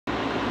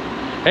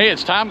Hey,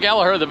 it's Tom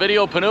Gallagher, the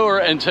Videopreneur,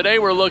 and today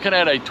we're looking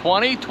at a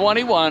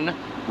 2021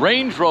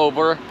 Range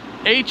Rover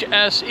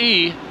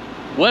HSE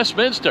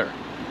Westminster.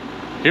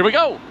 Here we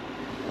go.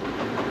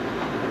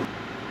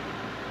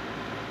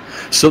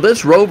 So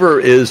this Rover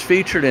is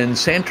featured in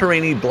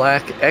Santorini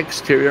black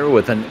exterior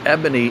with an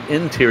ebony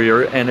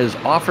interior and is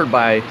offered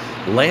by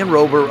Land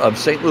Rover of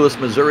St. Louis,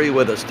 Missouri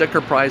with a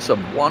sticker price of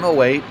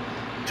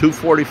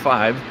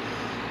 $108,245.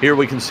 Here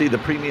we can see the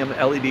premium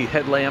LED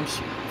headlamps,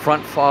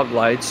 front fog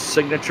lights,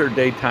 signature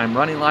daytime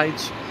running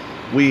lights.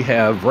 We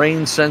have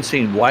rain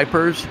sensing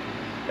wipers.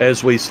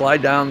 As we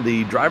slide down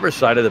the driver's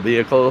side of the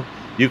vehicle,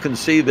 you can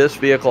see this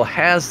vehicle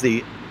has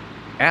the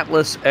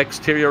Atlas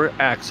exterior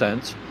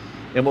accents,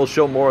 and we'll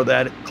show more of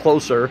that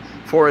closer.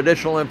 For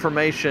additional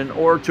information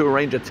or to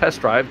arrange a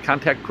test drive,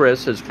 contact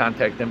Chris. His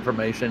contact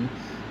information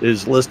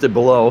is listed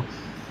below.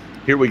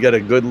 Here we get a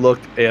good look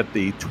at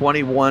the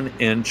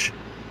 21-inch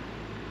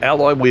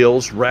alloy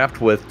wheels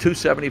wrapped with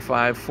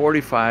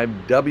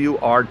 275/45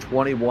 WR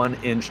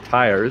 21-inch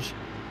tires.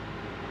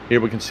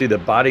 Here we can see the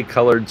body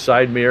colored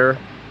side mirror,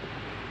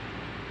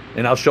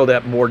 and I'll show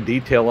that more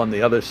detail on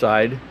the other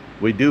side.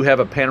 We do have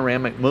a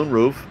panoramic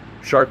moonroof,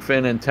 shark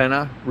fin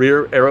antenna,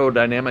 rear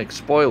aerodynamic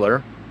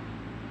spoiler,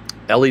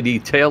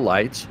 LED tail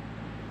lights.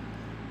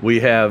 We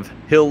have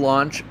hill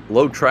launch,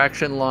 low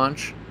traction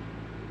launch.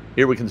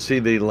 Here we can see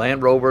the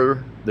Land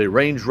Rover, the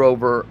Range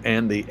Rover,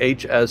 and the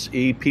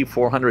HSE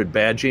P400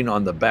 badging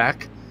on the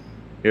back.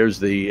 Here's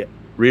the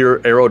rear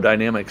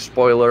aerodynamic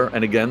spoiler,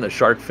 and again the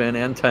shark fin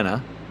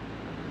antenna.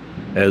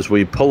 As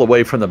we pull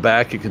away from the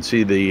back, you can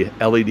see the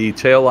LED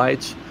tail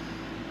lights.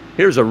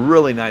 Here's a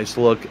really nice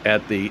look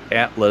at the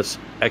Atlas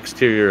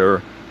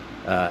exterior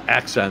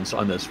accents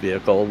on this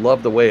vehicle.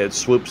 Love the way it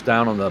swoops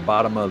down on the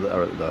bottom of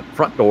the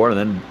front door and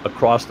then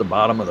across the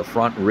bottom of the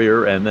front and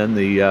rear, and then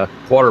the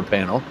quarter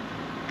panel.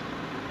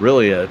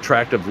 Really an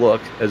attractive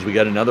look. As we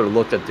get another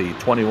look at the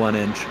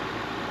 21-inch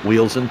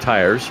wheels and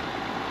tires.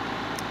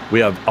 We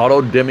have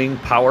auto dimming,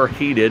 power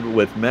heated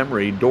with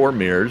memory door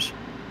mirrors,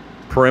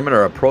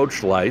 perimeter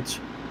approach lights,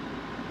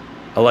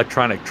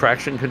 electronic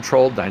traction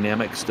control,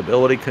 dynamic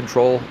stability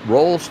control,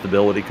 roll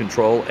stability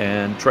control,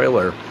 and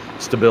trailer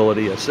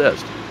stability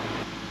assist.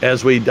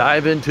 As we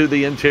dive into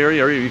the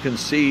interior, you can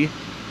see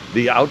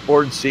the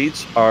outboard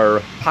seats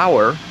are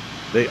power.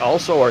 They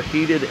also are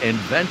heated and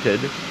vented,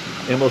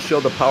 and we'll show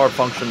the power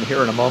function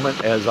here in a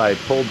moment as I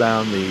pull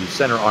down the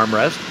center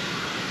armrest.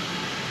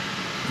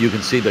 You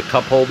can see the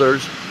cup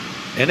holders,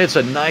 and it's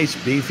a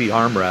nice beefy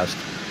armrest,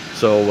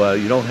 so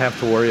you don't have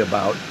to worry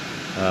about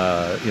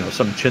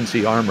some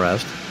chintzy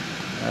armrest.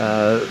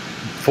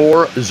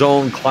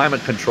 4-zone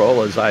climate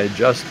control. As I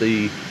adjust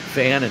the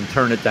fan and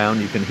turn it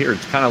down, you can hear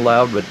it's kind of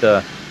loud,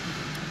 but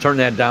turn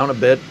that down a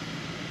bit.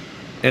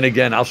 And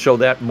again, I'll show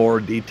that in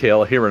more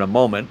detail here in a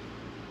moment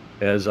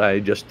as I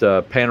just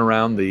pan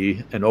around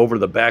and over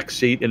the back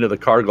seat into the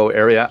cargo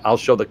area. I'll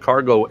show the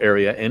cargo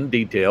area in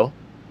detail.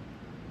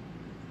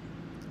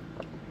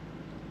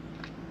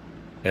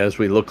 As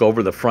we look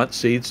over the front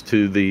seats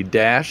to the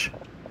dash,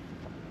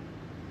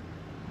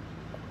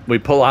 we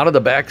pull out of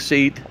the back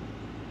seat.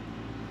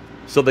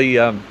 So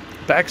the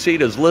back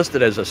seat is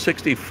listed as a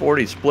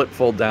 60/40 split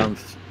fold down.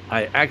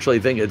 I actually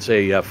think it's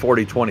a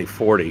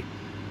 40/20/40,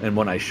 and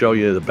when I show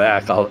you the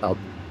back,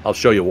 I'll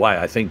show you why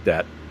I think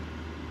that.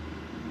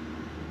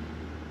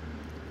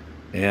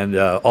 And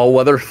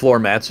all-weather floor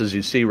mats, as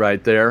you see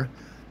right there.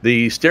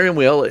 The steering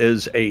wheel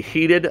is a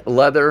heated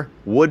leather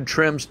wood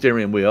trim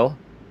steering wheel,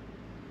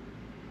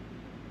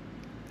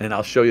 and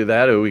I'll show you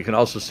that. We can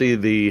also see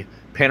the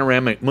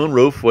panoramic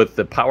moonroof with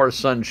the power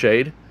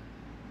sunshade.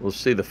 We'll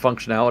see the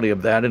functionality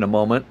of that in a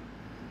moment.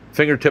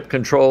 Fingertip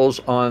controls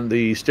on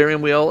the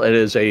steering wheel. It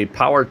is a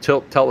power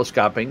tilt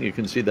telescoping. You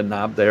can see the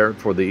knob there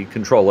for the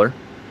controller.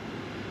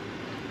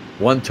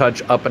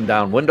 One-touch up and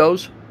down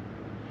windows.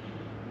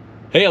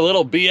 Hey, a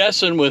little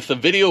BSing with the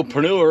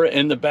Videopreneur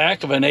in the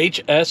back of an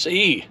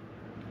HSE.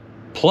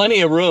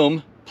 Plenty of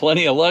room,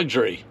 plenty of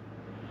luxury.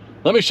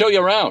 Let me show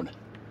you around.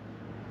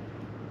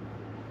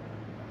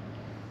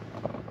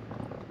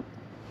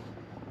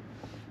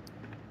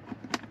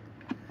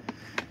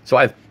 So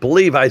I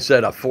believe I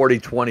said a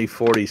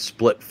 40/20/40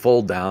 split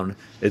fold down.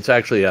 It's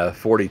actually a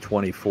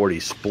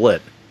 40/20/40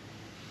 split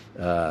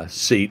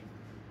seat.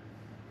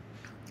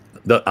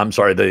 I'm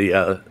sorry,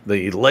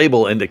 the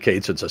label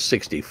indicates it's a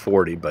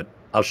 60/40, but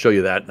I'll show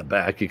you that in the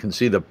back. You can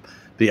see the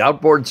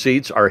outboard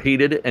seats are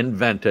heated and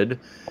vented.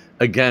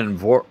 Again,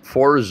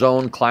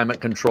 4-zone climate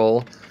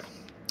control.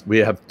 We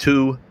have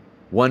two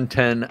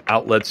 110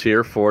 outlets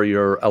here for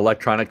your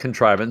electronic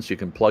contrivance. You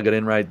can plug it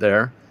in right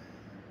there,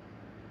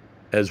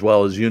 as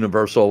well as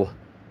universal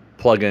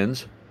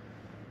plug-ins.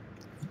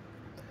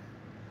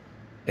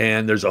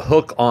 And there's a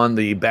hook on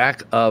the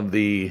back of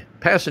the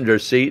passenger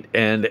seat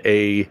and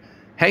a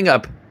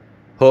hang-up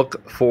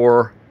hook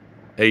for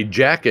a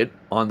jacket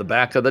on the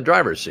back of the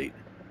driver's seat.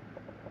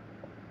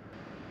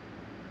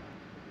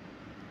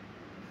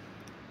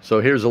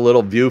 So here's a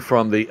little view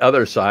from the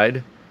other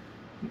side.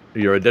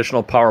 Your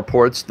additional power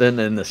ports. Then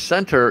in the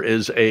center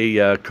is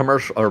a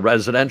commercial or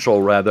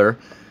residential rather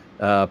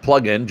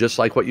plug-in, just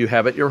like what you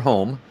have at your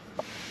home.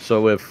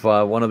 So if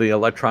one of the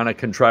electronic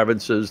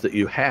contrivances that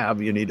you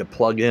have, you need to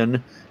plug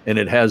in, and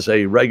it has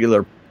a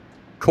regular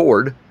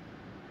cord,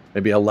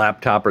 maybe a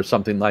laptop or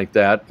something like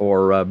that,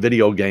 or a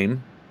video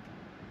game.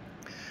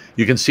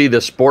 You can see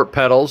the sport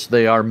pedals.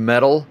 They are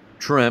metal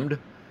trimmed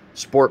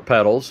sport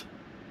pedals.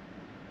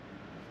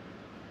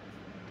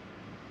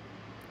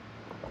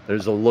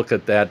 There's a look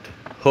at that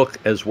hook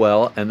as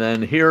well. And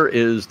then here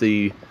is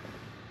the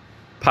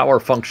power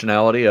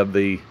functionality of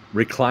the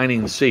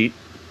reclining seat.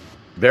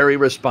 Very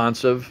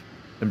responsive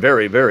and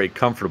very, very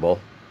comfortable.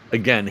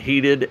 Again,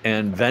 heated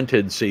and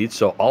vented seats.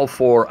 So all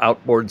 4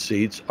 outboard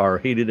seats are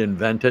heated and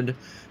vented.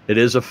 It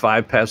is a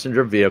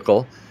 5-passenger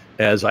vehicle.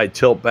 As I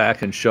tilt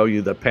back and show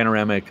you the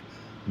panoramic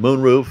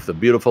moonroof, the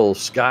beautiful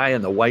sky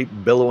and the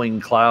white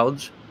billowing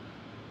clouds.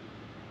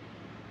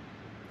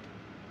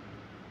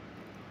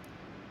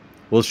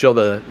 We'll show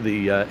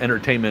the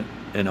entertainment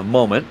in a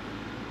moment.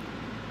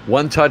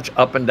 One-touch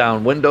up and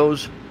down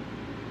windows.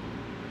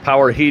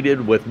 Power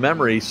heated with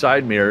memory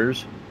side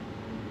mirrors.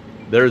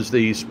 There's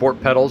the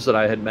sport pedals that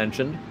I had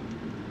mentioned.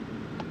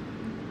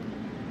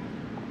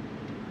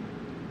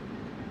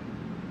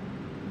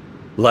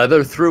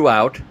 Leather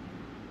throughout.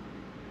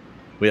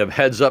 We have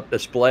heads-up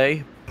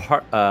display,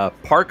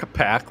 park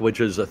pack, which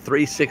is a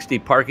 360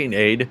 parking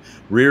aid,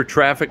 rear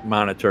traffic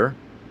monitor,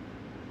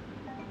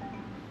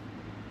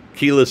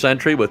 keyless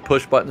entry with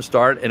push-button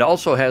start. It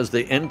also has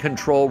the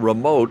in-control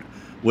remote,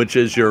 which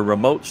is your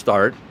remote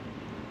start.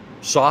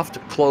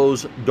 Soft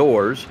close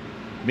doors,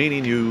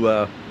 meaning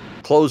you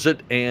close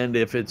it, and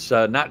if it's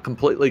not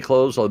completely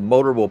closed, the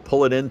motor will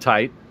pull it in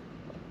tight.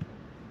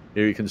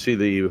 Here you can see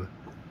the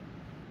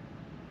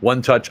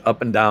one-touch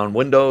up and down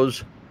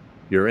windows,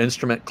 your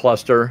instrument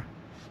cluster,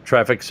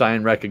 traffic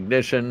sign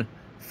recognition,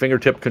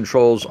 fingertip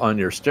controls on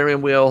your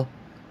steering wheel.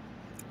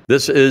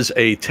 This is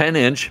a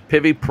 10-inch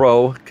Pivi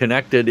Pro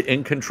connected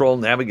in-control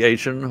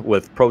navigation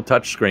with Pro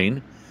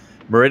touchscreen,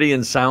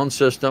 Meridian sound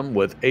system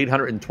with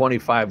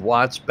 825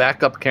 watts,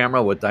 backup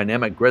camera with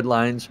dynamic grid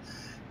lines,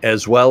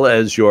 as well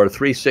as your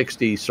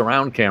 360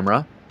 surround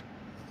camera.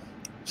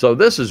 So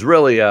this is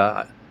really,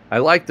 I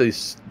like the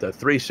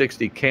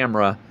 360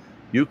 camera.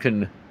 You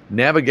can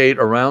navigate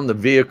around the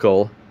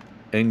vehicle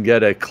and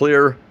get a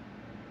clear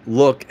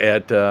look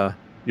at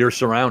your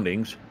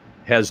surroundings.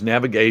 Has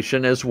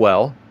navigation as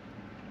well.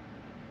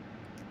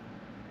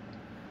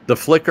 The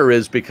flicker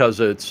is because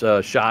it's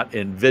shot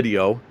in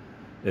video.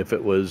 If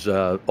it was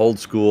old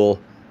school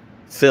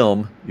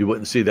film, you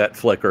wouldn't see that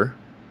flicker.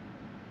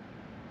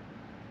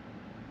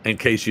 In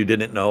case you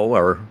didn't know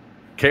or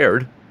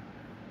cared.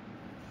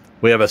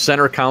 We have a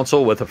center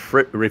console with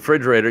a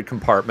refrigerated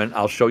compartment.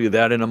 I'll show you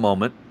that in a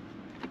moment.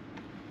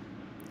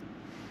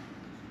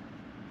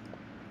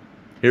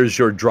 Here's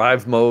your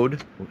drive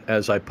mode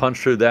as I punch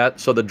through that.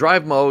 So the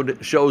drive mode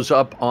shows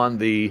up on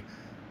the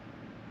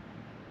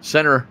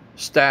center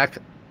stack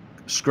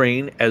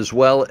screen as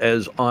well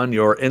as on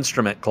your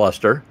instrument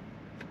cluster.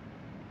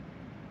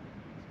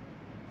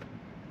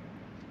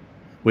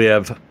 We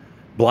have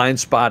blind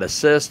spot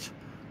assist,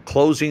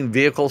 closing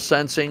vehicle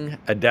sensing,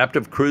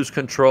 adaptive cruise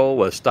control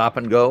with stop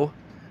and go,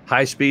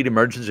 high-speed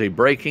emergency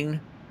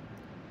braking,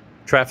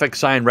 traffic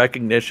sign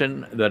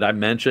recognition that I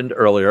mentioned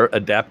earlier,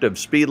 adaptive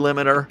speed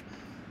limiter,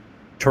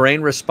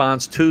 terrain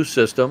response 2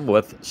 system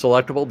with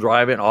selectable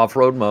drive and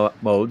off-road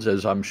modes,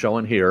 as I'm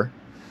showing here.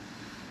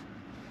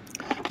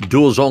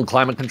 Dual zone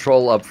climate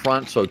control up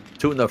front, so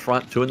 2 in the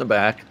front, 2 in the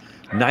back.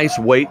 Nice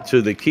weight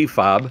to the key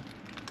fob.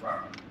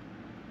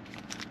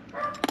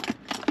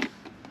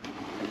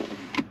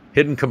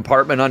 Hidden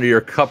compartment under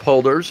your cup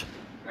holders.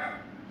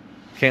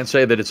 Can't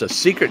say that it's a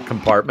secret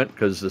compartment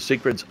because the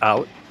secret's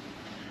out.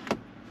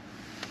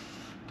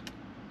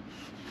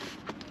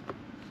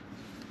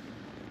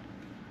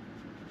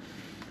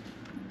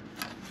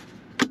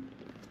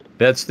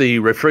 That's the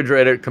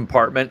refrigerator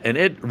compartment, and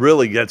it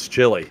really gets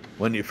chilly.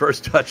 When you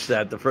first touch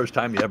that, the first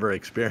time you ever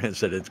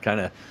experience it, it kind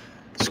of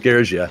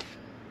scares you.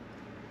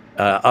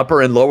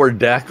 Upper and lower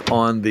deck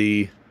on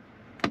the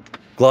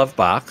glove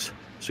box.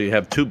 So you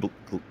have two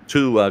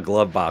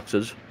glove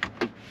boxes.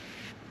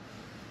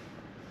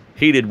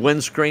 Heated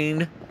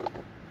windscreen.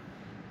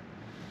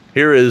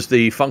 Here is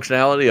the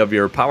functionality of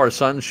your power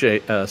sun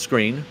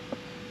screen.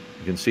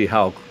 You can see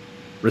how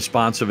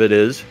responsive it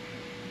is.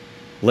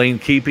 Lane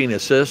keeping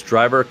assist,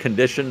 driver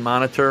condition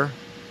monitor.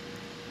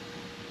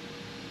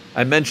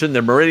 I mentioned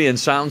the Meridian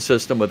sound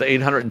system with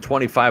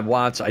 825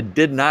 watts. I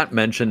did not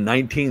mention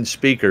 19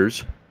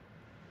 speakers.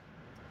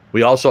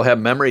 We also have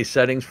memory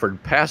settings for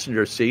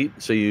passenger seat,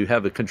 so you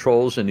have the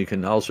controls and you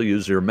can also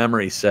use your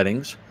memory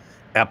settings.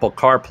 Apple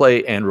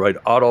CarPlay, Android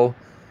Auto,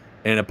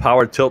 and a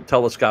power tilt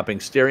telescoping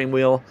steering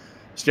wheel,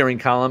 steering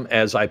column.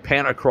 As I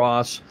pan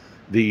across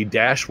the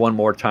dash one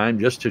more time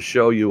just to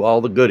show you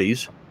all the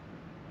goodies.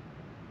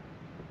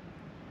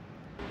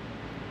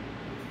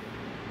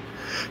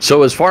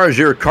 So as far as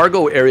your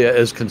cargo area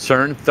is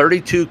concerned,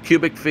 32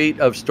 cubic feet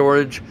of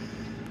storage.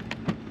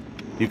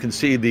 You can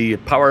see the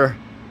power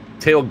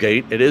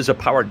tailgate. It is a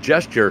power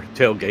gesture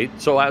tailgate.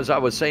 So as I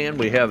was saying,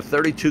 we have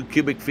 32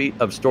 cubic feet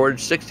of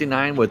storage,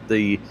 69 with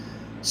the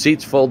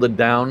seats folded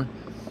down.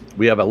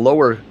 We have a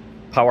lower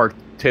power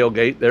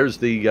tailgate. There's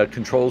the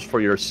controls for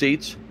your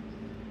seats.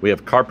 We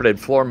have carpeted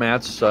floor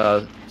mats.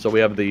 So we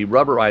have the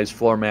rubberized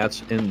floor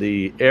mats in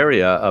the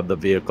area of the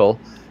vehicle.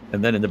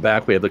 And then in the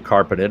back, we have the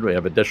carpeted. We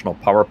have additional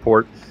power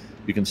port.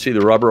 You can see the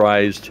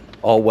rubberized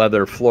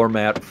all-weather floor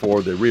mat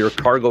for the rear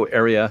cargo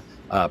area,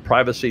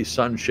 privacy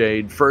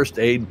sunshade, first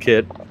aid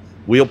kit,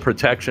 wheel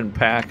protection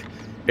pack,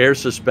 air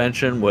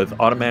suspension with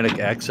automatic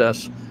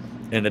access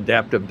and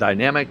adaptive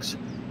dynamics.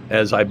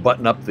 As I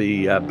button up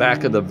the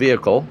back of the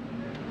vehicle,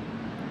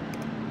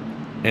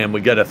 and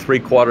we get a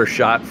 3/4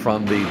 shot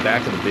from the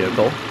back of the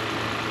vehicle.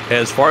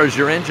 As far as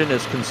your engine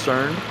is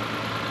concerned,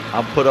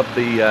 I'll put up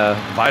the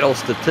vital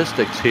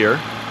statistics here.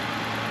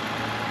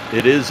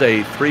 It is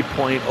a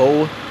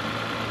 3.0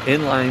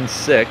 inline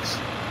 6.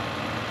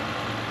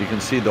 You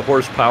can see the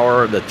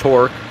horsepower, the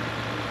torque,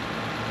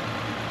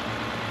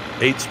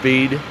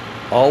 8-speed,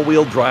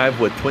 all-wheel drive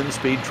with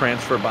twin-speed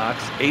transfer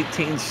box,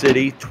 18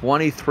 city,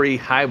 23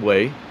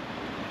 highway.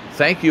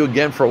 Thank you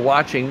again for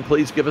watching.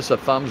 Please give us a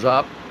thumbs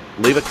up.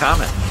 Leave a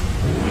comment.